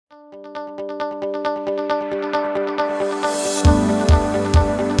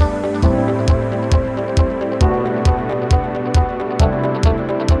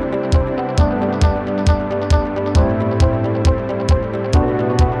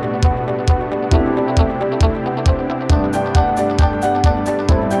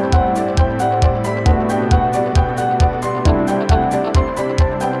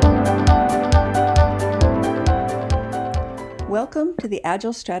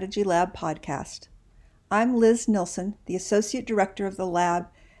Agile Strategy Lab podcast. I'm Liz Nilsson, the Associate Director of the lab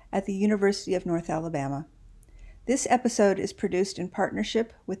at the University of North Alabama. This episode is produced in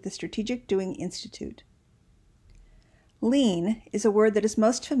partnership with the Strategic Doing Institute. Lean is a word that is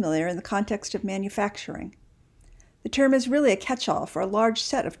most familiar in the context of manufacturing. The term is really a catch-all for a large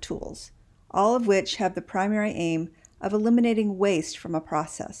set of tools, all of which have the primary aim of eliminating waste from a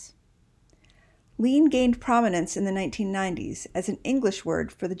process. Lean gained prominence in the 1990s as an English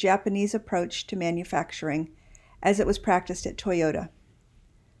word for the Japanese approach to manufacturing as it was practiced at Toyota.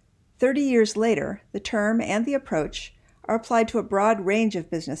 30 years later, the term and the approach are applied to a broad range of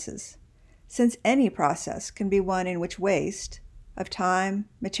businesses, since any process can be one in which waste of time,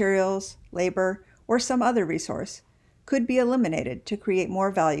 materials, labor, or some other resource could be eliminated to create more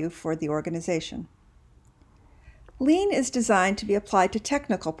value for the organization. Lean is designed to be applied to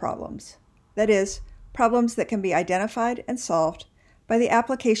technical problems. That is, problems that can be identified and solved by the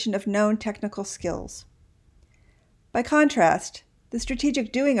application of known technical skills. By contrast, the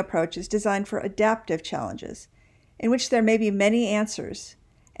strategic doing approach is designed for adaptive challenges, in which there may be many answers,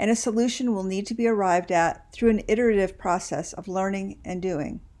 and a solution will need to be arrived at through an iterative process of learning and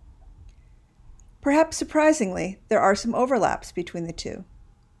doing. Perhaps surprisingly, there are some overlaps between the two.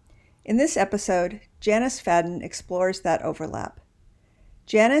 In this episode, Janyce Fadden explores that overlap.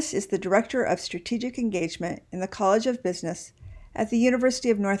 Janyce is the Director of Strategic Engagement in the College of Business at the University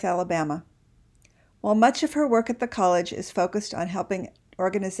of North Alabama. While much of her work at the college is focused on helping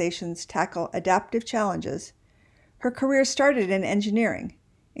organizations tackle adaptive challenges, her career started in engineering,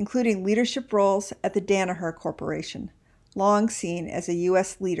 including leadership roles at the Danaher Corporation, long seen as a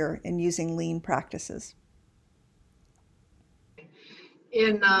U.S. leader in using lean practices.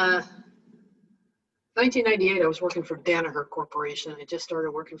 In 1998, I was working for Danaher Corporation. I just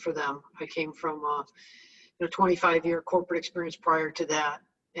started working for them. I came from a 25-year corporate experience prior to that.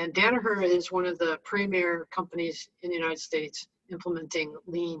 And Danaher is one of the premier companies in the United States implementing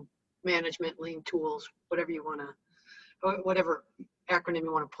lean management, lean tools, whatever acronym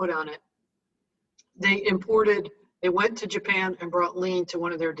you want to put on it. They went to Japan and brought lean to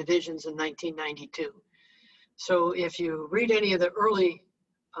one of their divisions in 1992. So if you read any of the early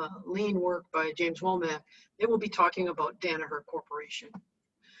lean work by James Womack, it will be talking about Danaher Corporation.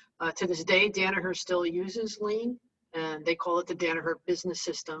 To this day, Danaher still uses lean, and they call it the Danaher Business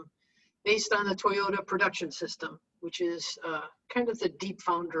System, based on the Toyota production system, which is kind of the deep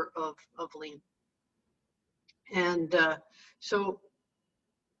founder of lean. And so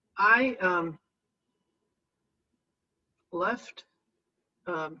I left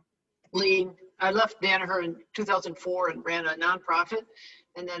lean. I left Danaher in 2004 and ran a nonprofit.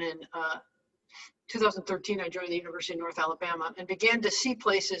 And then in 2013, I joined the University of North Alabama and began to see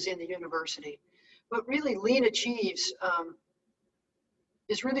places in the university. What really Lean achieves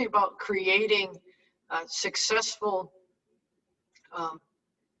is really about creating successful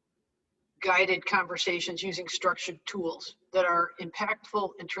guided conversations using structured tools that are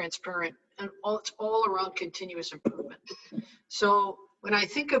impactful and transparent, and it's all around continuous improvement. So when I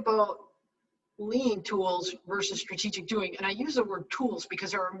think about lean tools versus strategic doing, and I use the word tools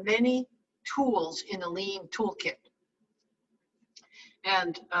because there are many tools in the lean toolkit.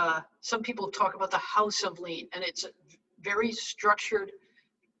 And some people talk about the house of lean, and it's very structured,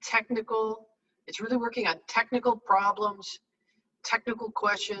 technical. It's really working on technical problems, technical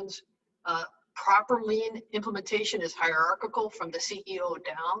questions. Proper lean implementation is hierarchical from the CEO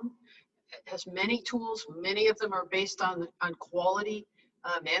down. It has many tools. Many of them are based on quality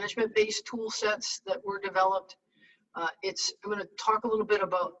management-based tool sets that were developed. I'm going to talk a little bit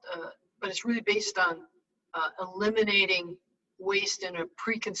about, but it's really based on eliminating waste in a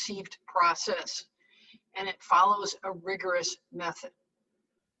preconceived process, and it follows a rigorous method.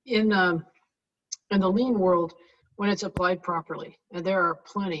 In the lean world, when it's applied properly, and there are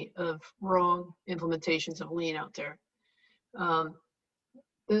plenty of wrong implementations of lean out there, the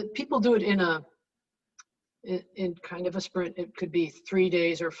people do it in kind of a sprint. It could be 3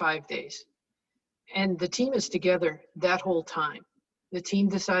 days or 5 days. And the team is together that whole time. The team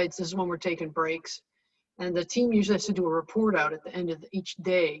decides this is when we're taking breaks. And the team usually has to do a report out at the end of each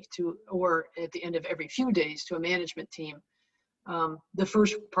day or at the end of every few days to a management team. The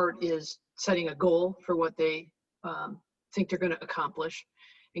first part is setting a goal for what they think they're going to accomplish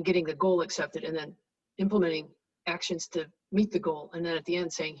and getting the goal accepted, and then implementing actions to meet the goal. And then at the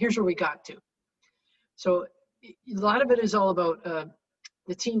end saying, here's where we got to. So a lot of it is all about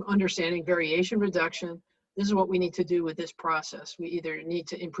the team understanding variation reduction. This is what we need to do with this process. We either need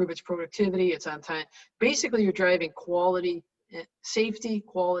to improve its productivity, it's on time. Basically, you're driving quality, safety,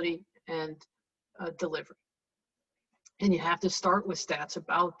 quality, and delivery. And you have to start with stats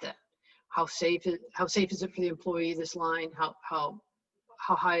about that. How safe is it for the employee, this line? How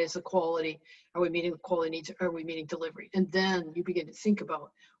high is the quality? Are we meeting the quality needs? Are we meeting delivery? And then you begin to think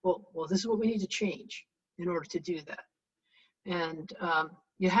about, well, this is what we need to change in order to do that. And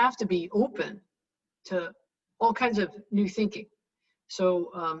you have to be open to all kinds of new thinking.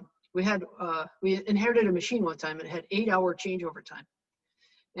 So we inherited a machine one time and it had 8-hour changeover time.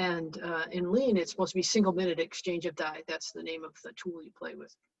 And in Lean, it's supposed to be single-minute exchange of die. That's the name of the tool you play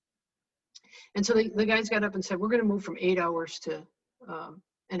with. And so the guys got up and said, we're going to move from 8 hours to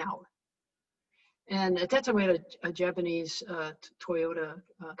an hour. And at that time, we had a Japanese Toyota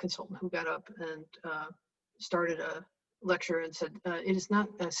consultant who got up and started a lecture and said, it is not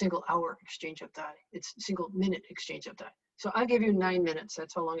a single-hour exchange of die. It's single-minute exchange of die. So I'll give you 9 minutes.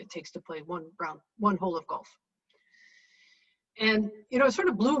 That's how long it takes to play one hole of golf. And, it sort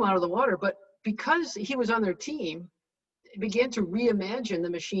of blew him out of the water. But because he was on their team, it began to reimagine the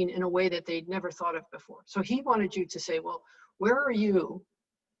machine in a way that they'd never thought of before. So he wanted you to say, well, where are you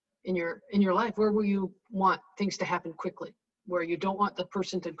in your life? Where will you want things to happen quickly? Where you don't want the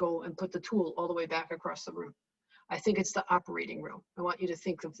person to go and put the tool all the way back across the room? I think it's the operating room. I want you to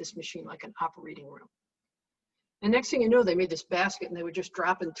think of this machine like an operating room. And next thing you know, they made this basket and they would just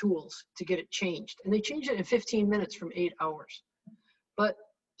drop in tools to get it changed. And they changed it in 15 minutes from 8 hours. But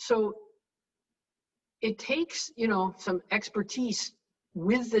so it takes, some expertise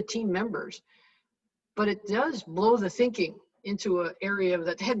with the team members, but it does blow the thinking into an area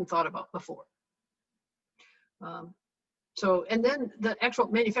that they hadn't thought about before. And then the actual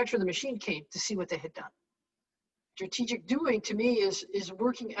manufacturer of the machine came to see what they had done. Strategic doing, to me, is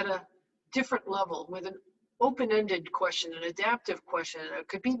working at a different level with an open-ended question, an adaptive question. It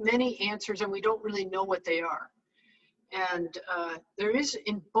could be many answers, and we don't really know what they are. And there is,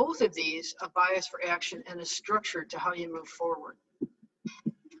 in both of these, a bias for action and a structure to how you move forward.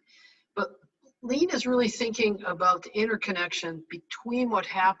 But Lean is really thinking about the interconnection between what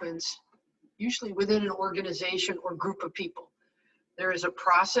happens, usually within an organization or group of people. There is a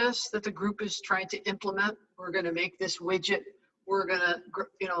process that the group is trying to implement. We're going to make this widget. We're going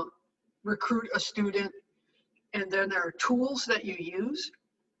to, recruit a student. And then there are tools that you use.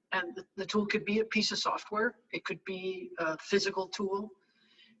 And the tool could be a piece of software. It could be a physical tool.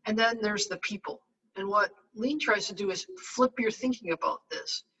 And then there's the people. And what Lean tries to do is flip your thinking about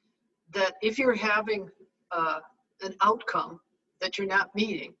this. That if you're having an outcome that you're not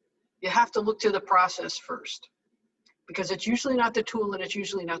meeting, you have to look to the process first. Because it's usually not the tool and it's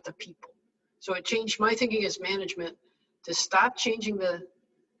usually not the people. So it changed my thinking as management to stop changing the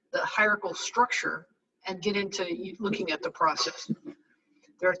hierarchical structure and get into looking at the process.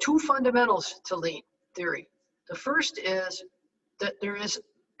 There are two fundamentals to Lean theory. The first is that there is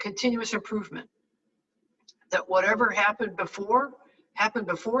continuous improvement. That whatever happened before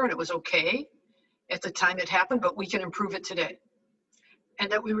and it was okay at the time it happened, but we can improve it today.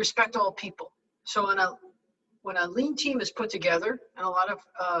 And that we respect all people. So when a Lean team is put together, and a lot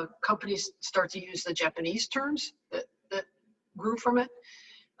of companies start to use the Japanese terms that grew from it.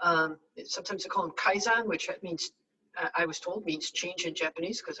 Sometimes they call them Kaizen, which means, I was told, means change in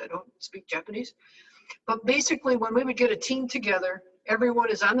Japanese because I don't speak Japanese. But basically, when we would get a team together, everyone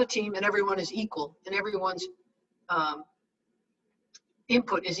is on the team and everyone is equal, and everyone's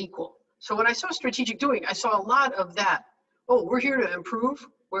input is equal. So when I saw strategic doing, I saw a lot of that. Oh, we're here to improve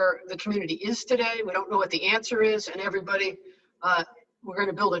where the community is today. We don't know what the answer is, and everybody, we're going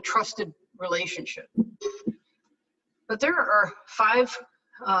to build a trusted relationship. But there are 5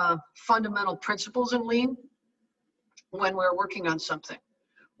 fundamental principles in Lean when we're working on something.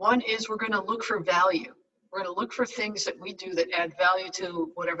 One is we're going to look for value. We're going to look for things that we do that add value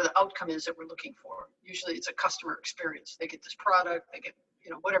to whatever the outcome is that we're looking for. Usually it's a customer experience. They get this product, they get,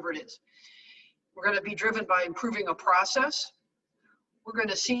 whatever it is. We're going to be driven by improving a process. We're going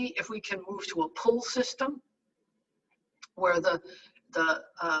to see if we can move to a pull system where the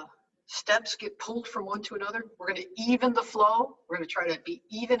steps get pulled from one to another. We're going to even the flow. We're going to try to be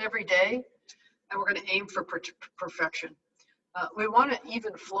even every day, and we're going to aim for perfection. We want an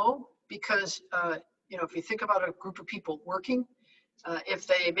even flow because, if you think about a group of people working, if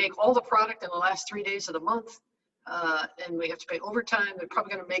they make all the product in the last 3 days of the month, and we have to pay overtime, they're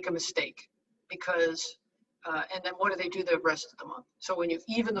probably going to make a mistake because, and then what do they do the rest of the month? So when you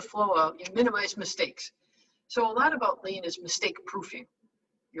even the flow out, you minimize mistakes. So a lot about Lean is mistake proofing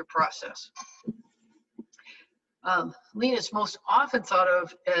your process. Lean is most often thought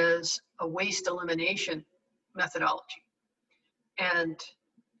of as a waste elimination methodology. And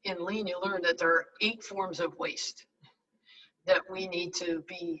in Lean, you learn that there are 8 forms of waste. that we need to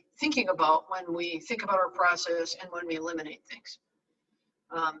be thinking about when we think about our process and when we eliminate things.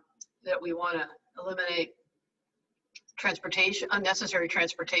 That we want to eliminate transportation, unnecessary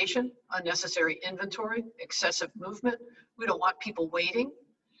inventory, excessive movement. We don't want people waiting.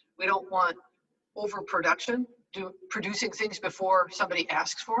 We don't want overproduction, producing things before somebody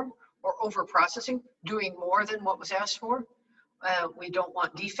asks for them, or overprocessing, doing more than what was asked for. We don't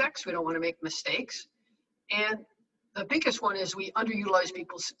want defects. We don't want to make mistakes. And the biggest one is we underutilize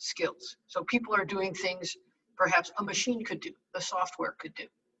people's skills. So people are doing things perhaps a machine could do, the software could do,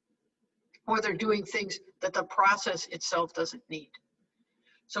 or they're doing things that the process itself doesn't need.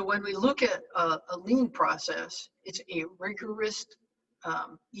 So when we look at a lean process, it's a rigorous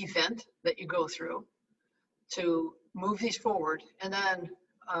event that you go through to move these forward. And then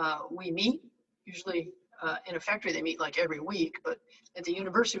we meet, usually in a factory they meet like every week, but at the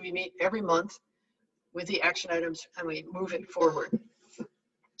university we meet every month with the action items and we move it forward.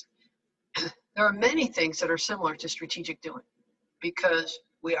 There are many things that are similar to strategic doing because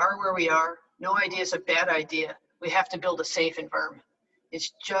we are where we are. No idea is a bad idea. We have to build a safe environment.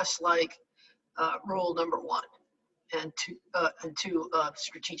 It's just like rule number 1 and 2 of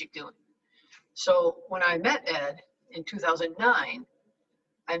strategic doing. So when I met Ed in 2009,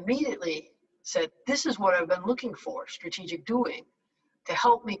 I immediately said, this is what I've been looking for, strategic doing, to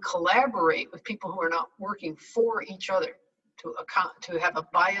help me collaborate with people who are not working for each other, to have a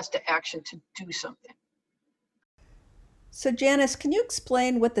bias to action to do something. So Janyce, can you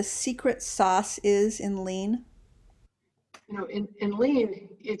explain what the secret sauce is in lean? You know, in lean,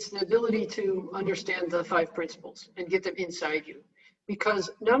 it's the ability to understand the 5 principles and get them inside you, because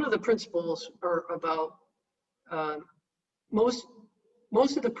none of the principles are about most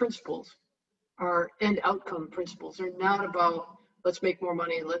of the principles are end outcome principles. They're not about let's make more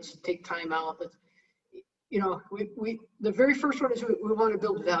money, let's take time out. The very first one is we want to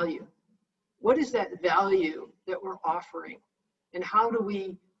build value. What is that value that we're offering, and how do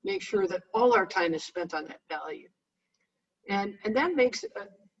we make sure that all our time is spent on that value? And that makes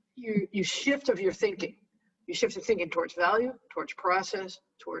you shift of your thinking. You shift your thinking towards value, towards process,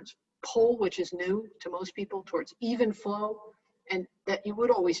 towards pull, which is new to most people, towards even flow, and that you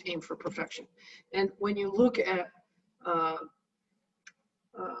would always aim for perfection. And when you look at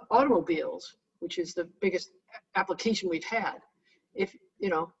automobiles, which is the biggest application we've had, if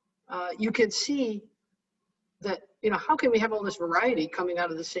you can see that, how can we have all this variety coming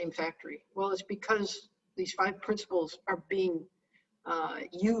out of the same factory? Well, it's because these 5 principles are being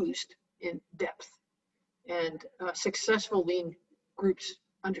used in depth, and successful lean groups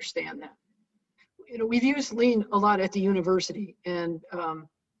understand that. We've used lean a lot at the university, and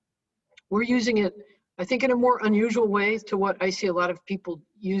we're using it, I think, in a more unusual way to what I see a lot of people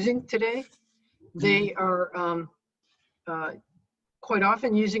using today. They are quite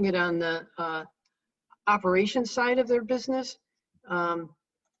often using it on the operations side of their business,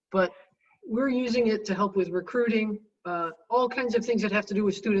 but we're using it to help with recruiting, all kinds of things that have to do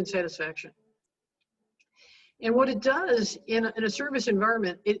with student satisfaction. And what it does in a service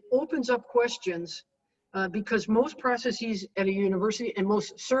environment, it opens up questions because most processes at a university and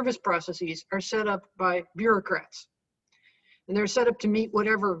most service processes are set up by bureaucrats. And they're set up to meet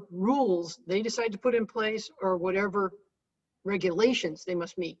whatever rules they decide to put in place or whatever regulations they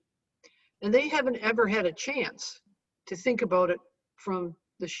must meet. And they haven't ever had a chance to think about it from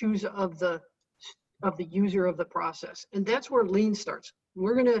the shoes of the user of the process. And that's where lean starts.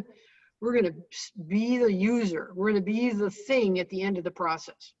 We're gonna be the user. We're gonna be the thing at the end of the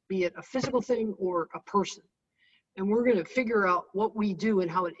process, be it a physical thing or a person. And we're gonna figure out what we do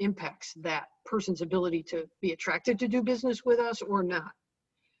and how it impacts that person's ability to be attracted to do business with us or not.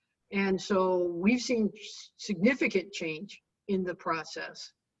 And so we've seen significant change in the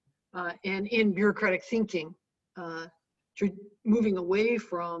process and in bureaucratic thinking, moving away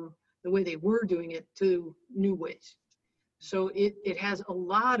from the way they were doing it to new ways. So it has a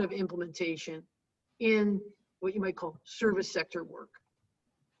lot of implementation in what you might call service sector work.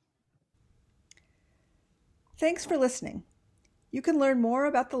 Thanks for listening. You can learn more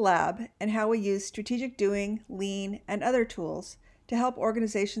about the lab and how we use strategic doing, lean, and other tools to help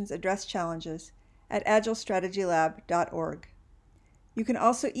organizations address challenges at agilestrategylab.org. You can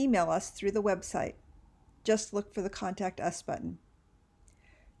also email us through the website. Just look for the Contact Us button.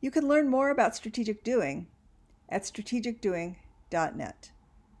 You can learn more about strategic doing at strategicdoing.net.